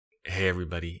Hey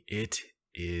everybody, it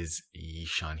is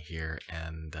Yishan here,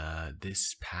 and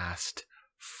this past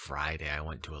Friday I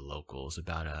went to a locals,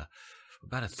 about a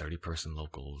 30-person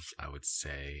locals, I would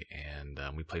say, and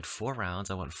we played 4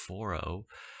 rounds. I went 4-0,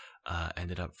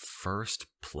 ended up first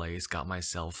place, got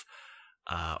myself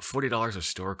 $40 of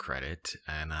store credit,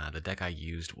 and the deck I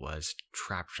used was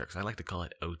Traptrix. I like to call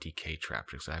it OTK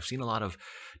Traptrix. I've seen a lot of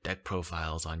deck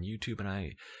profiles on YouTube, and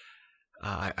I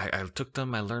took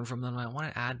them, I learned from them, I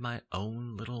want to add my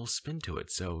own little spin to it.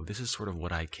 So this is sort of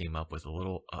what I came up with, a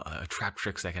little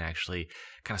Traptrix that can actually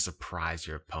kind of surprise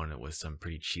your opponent with some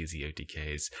pretty cheesy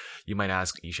OTKs. You might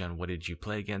ask, Yishan, what did you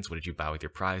play against? What did you buy with your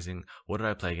prizing? What did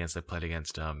I play against? I played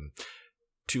against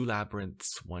 2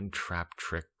 Labyrinths, 1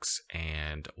 Traptrix,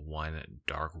 and 1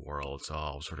 Dark World. So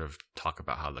I'll sort of talk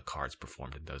about how the cards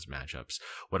performed in those matchups.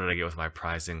 What did I get with my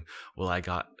prizing? Well, I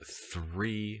got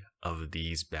 3 of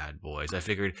these bad boys. I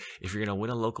figured if you're going to win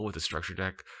a local with a structure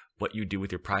deck, what you do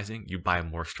with your prizing, you buy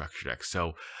more structure decks.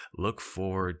 So look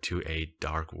forward to a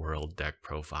Dark World deck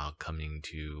profile coming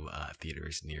to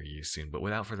theaters near you soon. But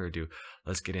without further ado,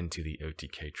 let's get into the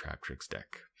OTK Traptrix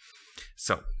deck.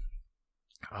 So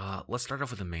let's start off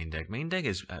with the main deck. Main deck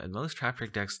is most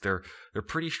Traptrix decks. They're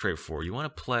pretty straightforward. You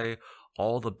want to play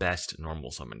all the best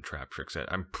normal summon Traptrix.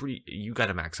 You got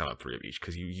to max out on 3 of each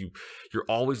because you're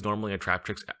always normally a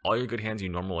Traptrix. All your good hands, you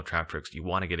normal a Traptrix. You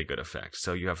want to get a good effect.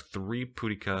 So you have 3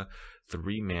 Pudica,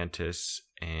 3 Mantis,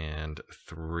 and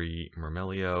 3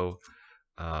 Myrmelio.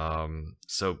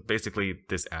 So basically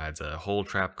this adds a whole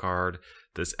trap card,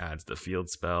 this adds the field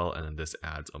spell, and then this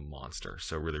adds a monster.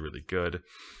 So really, really good.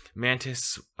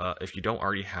 Mantis, if you don't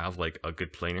already have like a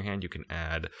good play in your hand, you can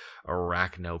add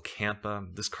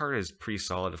Arachnocampa. This card is pretty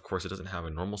solid. Of course, it doesn't have a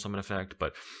normal summon effect,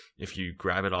 but if you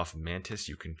grab it off Mantis,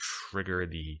 you can trigger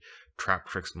the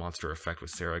Traptrix monster effect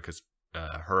with Sarah, because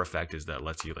her effect is that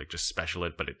lets you like just special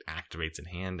it, but it activates in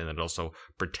hand, and it also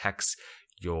protects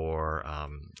your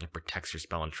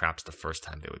spell and traps the first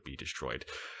time they would be destroyed.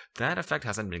 That effect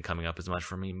hasn't been coming up as much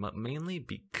for me, mainly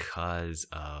because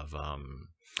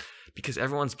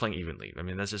everyone's playing evenly. I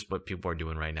mean, that's just what people are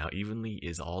doing right now. Evenly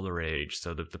is all the rage.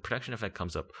 So the protection effect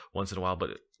comes up once in a while,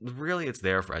 but really it's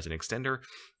there for as an extender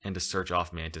and to search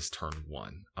off Mantis turn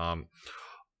 1.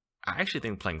 I actually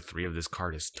think playing 3 of this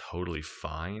card is totally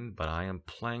fine, but I am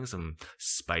playing some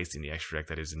spice in the extra deck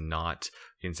that is not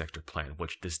Insect or Plant,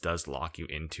 which this does lock you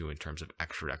into in terms of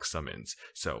extra deck summons.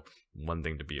 So one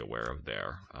thing to be aware of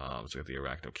there. So we have the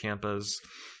Arachnocampas,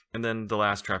 and then the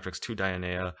last Traptrix, 2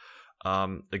 Dionea.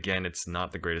 Again, it's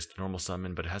not the greatest normal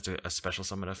summon, but it has a special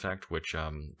summon effect, which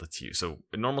lets you. So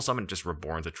a normal summon just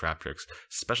reborns a Traptrix.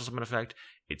 Special summon effect,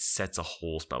 it sets a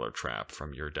whole spell or trap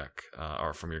from your deck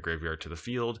or from your graveyard to the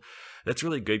field. That's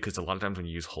really good because a lot of times when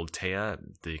you use Holtea,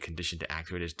 the condition to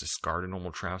activate is discard a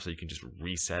normal trap, so you can just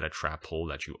reset a trap hole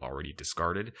that you already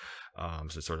discarded.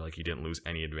 So it's sort of like you didn't lose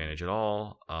any advantage at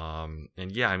all.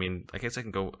 And yeah, I mean, I guess I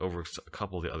can go over a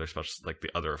couple of the other specials, like the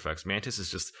other effects. Mantis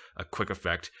is just a quick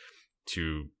effect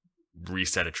to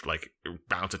reset it, like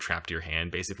bounce a trap to your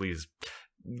hand. Basically,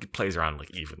 plays around like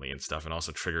evenly and stuff, and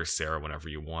also triggers Sarah whenever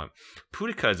you want.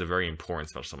 Pudica is a very important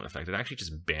special summon effect. It actually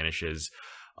just banishes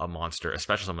a monster, a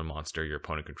special summon monster your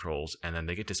opponent controls, and then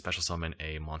they get to special summon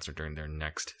a monster during their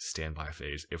next standby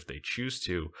phase if they choose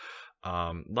to.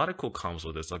 A lot of cool combos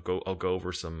with this. I'll go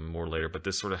over some more later, but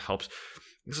this sort of helps.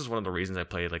 This is one of the reasons I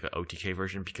played like an OTK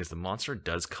version, because the monster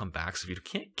does come back. So if you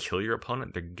can't kill your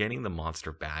opponent, they're getting the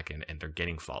monster back and they're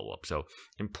getting follow-up. So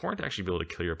important to actually be able to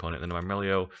kill your opponent. And then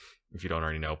Myrmelio, if you don't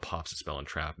already know, pops a spell and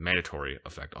trap, mandatory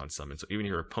effect on summon. So even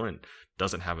if your opponent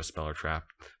doesn't have a spell or trap,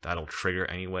 that'll trigger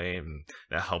anyway, and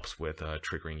that helps with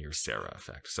triggering your Sarah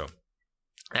effect. So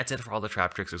that's it for all the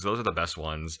Traptrixes. Those are the best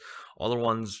ones. All the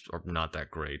ones are not that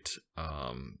great.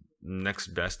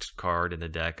 Next best card in the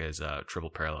deck is Triple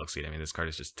Parallel Exceed. I mean, this card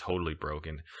is just totally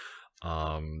broken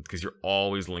because you're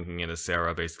always linking in a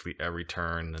Sarah basically every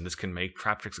turn, and this can make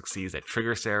Traptrix Exceeds that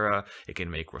trigger Sarah. It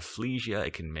can make Rafflesia,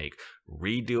 it can make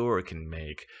Redo, or it can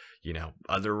make, you know,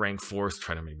 other rank force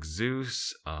trying to make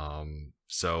Zeus.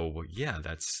 So yeah,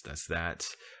 that's that.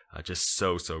 Just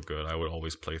so good. I would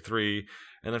always play 3.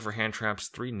 And then for hand traps,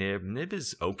 3 Nib. Nib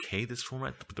is okay this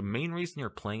format, but the main reason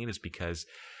you're playing it is because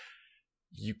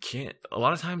you can't, a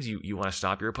lot of times you want to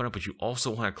stop your opponent, but you also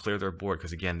want to clear their board,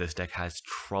 because again, this deck has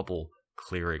trouble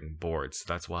clearing boards. So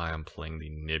that's why I'm playing the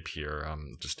Nib here.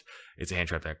 It's a hand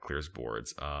trap that clears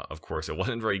boards. Of course, it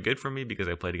wasn't very good for me because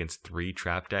I played against 3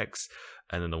 trap decks,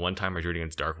 and then the one time I drew it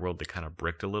against Dark World, they kind of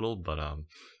bricked a little, but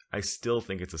I still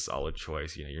think it's a solid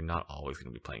choice. You know, you're not always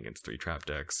going to be playing against 3 trap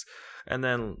decks. And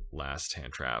then last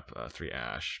hand trap, 3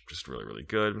 Ash, just really, really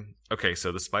good. Okay,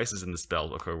 so the spices and the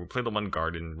spells. Okay, we play the 1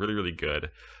 Garden, really, really good.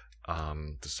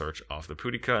 To search off the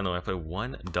Pudica, and then I play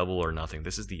 1 Double or Nothing.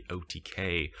 This is the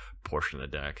OTK portion of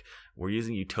the deck. We're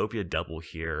using Utopia Double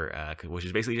here, which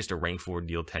is basically just a rank 4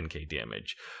 deal 10k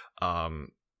damage.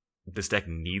 This deck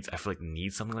needs, I feel like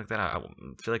needs something like that. I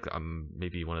feel like I'm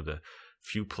maybe one of the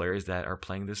few players that are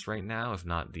playing this right now, if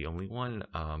not the only one.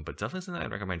 But definitely something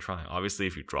I'd recommend trying. Obviously,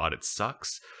 if you draw it, it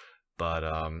sucks. But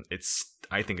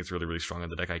I think it's really, really strong in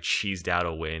the deck. I cheesed out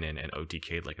a win and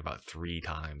OTK'd like about 3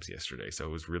 times yesterday, so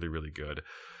it was really, really good.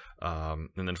 And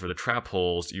then for the trap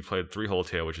holes, you played 3 Hole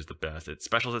Tail, which is the best. It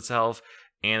specials itself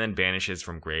and then banishes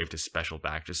from grave to special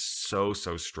back. Just so,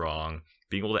 so strong.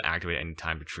 Being able to activate any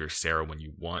time to trigger Sarah when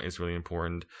you want is really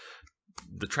important.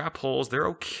 The trap holes, they're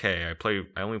okay.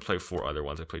 I only play 4 other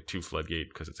ones. I play 2 Floodgate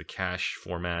because it's a cash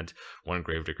format, 1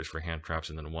 Gravediggers for hand traps,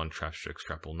 and then 1 Traptrix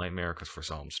Trap Hole Nightmare because for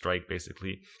Solemn Strike,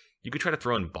 basically. You could try to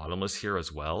throw in Bottomless here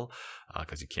as well,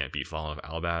 because you can't beat Fallen of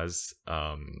Albaz,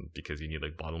 because you need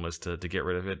like Bottomless to get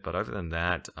rid of it. But other than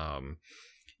that,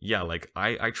 yeah, like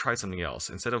I tried something else.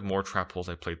 Instead of more trap holes,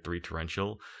 I played 3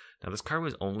 Torrential. Now, this card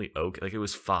was only okay. Like, it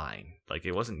was fine. Like,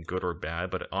 it wasn't good or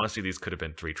bad, but honestly, these could have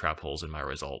been 3 trap holes, and my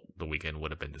result the weekend would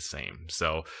have been the same.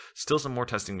 So, still some more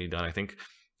testing to be done. I think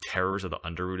Terrors of the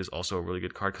Underroot is also a really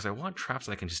good card, because I want traps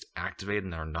that I can just activate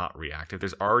and that are not reactive.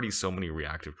 There's already so many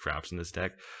reactive traps in this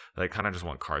deck that I kind of just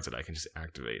want cards that I can just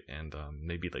activate, and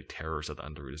maybe, like, Terrors of the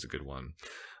Underroot is a good one.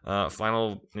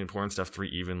 Final important stuff, 3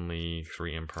 Evenly,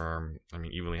 3 Imperm. I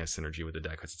mean, Evenly has synergy with the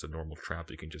deck because it's a normal trap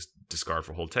that you can just discard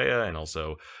for Holtea, and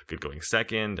also good going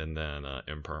second, and then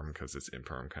Imperm because it's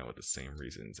Imperm kind of with the same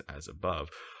reasons as above.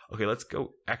 Okay, let's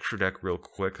go extra deck real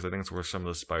quick because I think it's where some of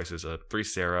the spices. 3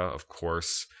 Sarah, of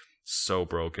course, so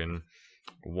broken.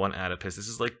 1 Adipus. This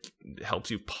is like, helps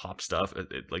you pop stuff.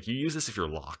 Like, you use this if you're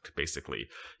locked, basically.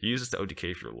 You use this to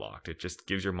OTK if you're locked. It just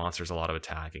gives your monsters a lot of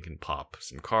attack and can pop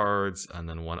some cards. And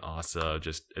then 1 Asa.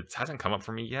 Just, it hasn't come up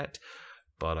for me yet,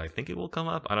 but I think it will come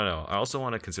up. I don't know. I also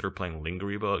want to consider playing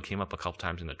Lingeribo. It came up a couple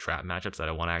times in the trap matchups that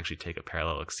I want to actually take a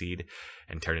Parallel Exceed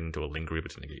and turn it into a Lingeribo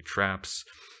to negate traps.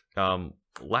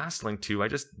 Last Link 2, I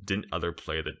just didn't bother to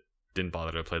play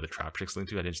the Traptrix Link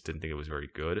 2. I just didn't think it was very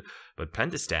good. But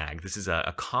Pentastag, this is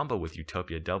a combo with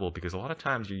Utopia Double, because a lot of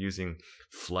times you're using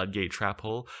Floodgate Trap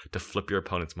Hole to flip your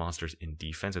opponent's monsters in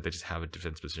defense, or they just have a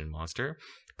defense position monster.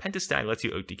 Pentastag lets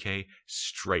you OTK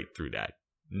straight through that.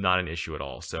 Not an issue at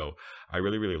all. So I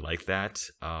really, really like that.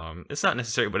 It's not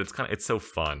necessary, but it's so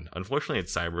fun. Unfortunately,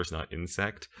 it's Cyberus, not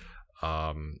Insect.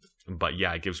 But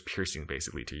yeah, it gives piercing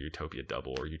basically to Utopia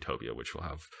Double or Utopia, which will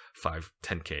have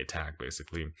 10k attack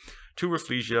basically. 2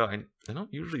 Rafflesia. I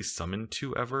don't usually summon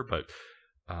 2 ever, but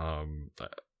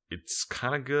it's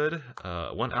kind of good.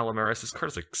 1 Alamaris. This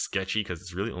card is like sketchy because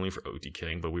it's really only for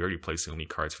OTKing, but we already play so many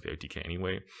cards for the OTK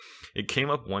anyway. It came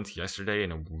up once yesterday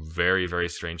in a very, very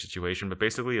strange situation, but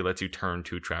basically it lets you turn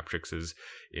 2 Traptrixes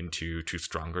into 2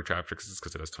 stronger Traptrixes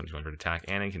because it has 2200 attack,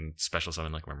 and it can special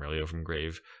summon like Mermelio from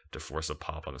grave to force a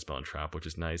pop on the spell and trap, which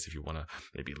is nice if you want to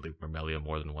maybe loop Mermelio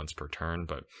more than once per turn,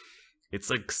 but it's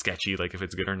like sketchy, like if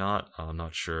it's good or not. I'm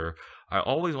not sure. I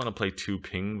always want to play 2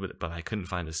 ping, but I couldn't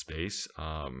find the space.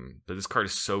 But this card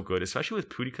is so good, especially with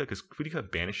Pudica, because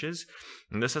Pudica banishes.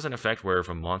 And this has an effect where if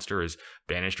a monster is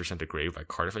banished or sent to grave by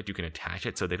card effect, you can attach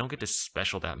it, so they don't get to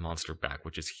special that monster back,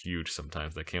 which is huge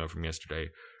sometimes. That came up from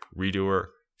yesterday. Redoer,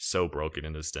 so broken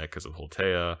in this deck because of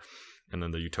Holtea. And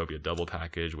then the Utopia Double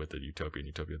package with the Utopia and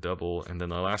Utopia Double. And then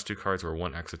the last 2 cards were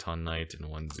 1 Exciton Knight and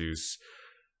 1 Zeus.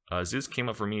 Zeus came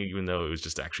up for me even though it was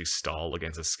just actually stall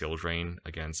against a skill drain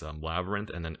against Labyrinth,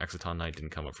 and then Exciton Knight didn't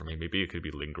come up for me. Maybe it could be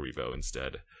Lingeribo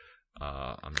instead.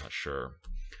 I'm not sure.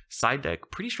 Side deck,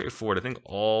 pretty straightforward. I think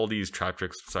all these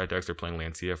Traptrix side decks are playing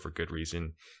Lancia for good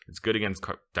reason. It's good against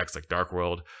decks like Dark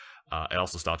World. It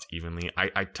also stops evenly.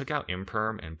 I took out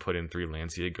Imperm and put in 3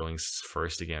 Lancia going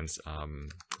first against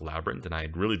Labyrinth, and I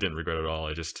really didn't regret it at all.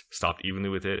 I just stopped evenly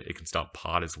with it. It can stop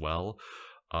Pod as well.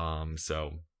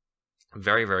 So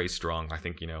very, very strong. I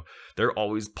think, they're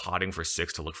always potting for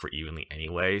 6 to look for evenly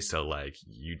anyway. So, like,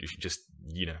 you just,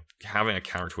 having a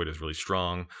counter to it is really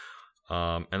strong.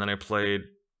 And then I played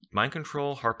Mind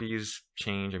Control, Harpies,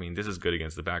 Change. I mean, this is good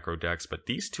against the back row decks, but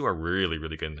these 2 are really,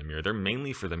 really good in the mirror. They're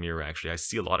mainly for the mirror, actually. I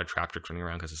see a lot of Traptrix running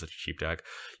around because it's such a cheap deck.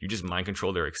 You just Mind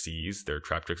Control their Xyz, their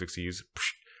Traptrix Xyz,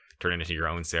 turn it into your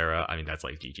own Sarah. I mean, that's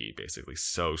like GG, basically.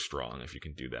 So strong if you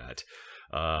can do that.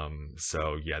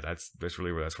 So yeah, that's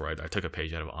really where I took a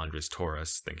page out of Andres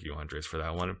Torres. Thank you, Andres, for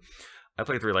that one. I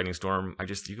play 3 Lightning Storm.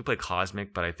 You could play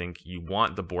Cosmic, but I think you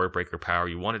want the board breaker power.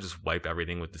 You want to just wipe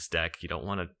everything with this deck. You don't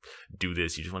want to do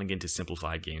this. You just want to get into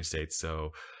simplified game states.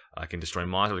 So I can destroy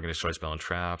monsters, I can destroy spell and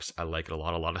traps. I like it a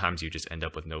lot. A lot of times you just end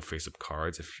up with no face-up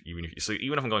cards. Even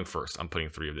if I'm going first, I'm putting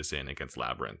 3 of this in against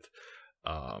Labyrinth.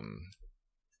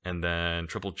 And then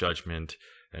Triple Judgment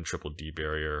and Triple D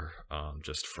Barrier,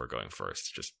 just for going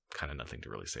first. Just kind of nothing to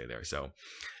really say there. So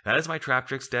that is my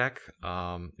Traptrix deck.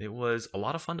 It was a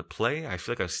lot of fun to play. I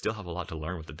feel like I still have a lot to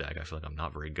learn with the deck. I feel like I'm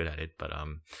not very good at it, but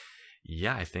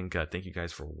yeah, I think thank you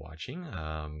guys for watching.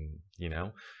 You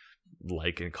know,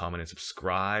 like and comment and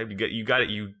subscribe. You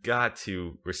got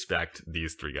to respect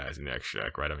these 3 guys in the extra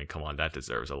deck, right? I mean, come on, that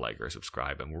deserves a like or a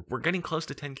subscribe, and we're getting close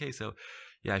to 10K. So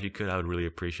yeah, if you could, I would really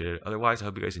appreciate it. Otherwise, I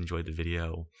hope you guys enjoyed the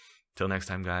video. Till next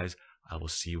time, guys, I will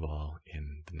see you all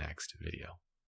in the next video.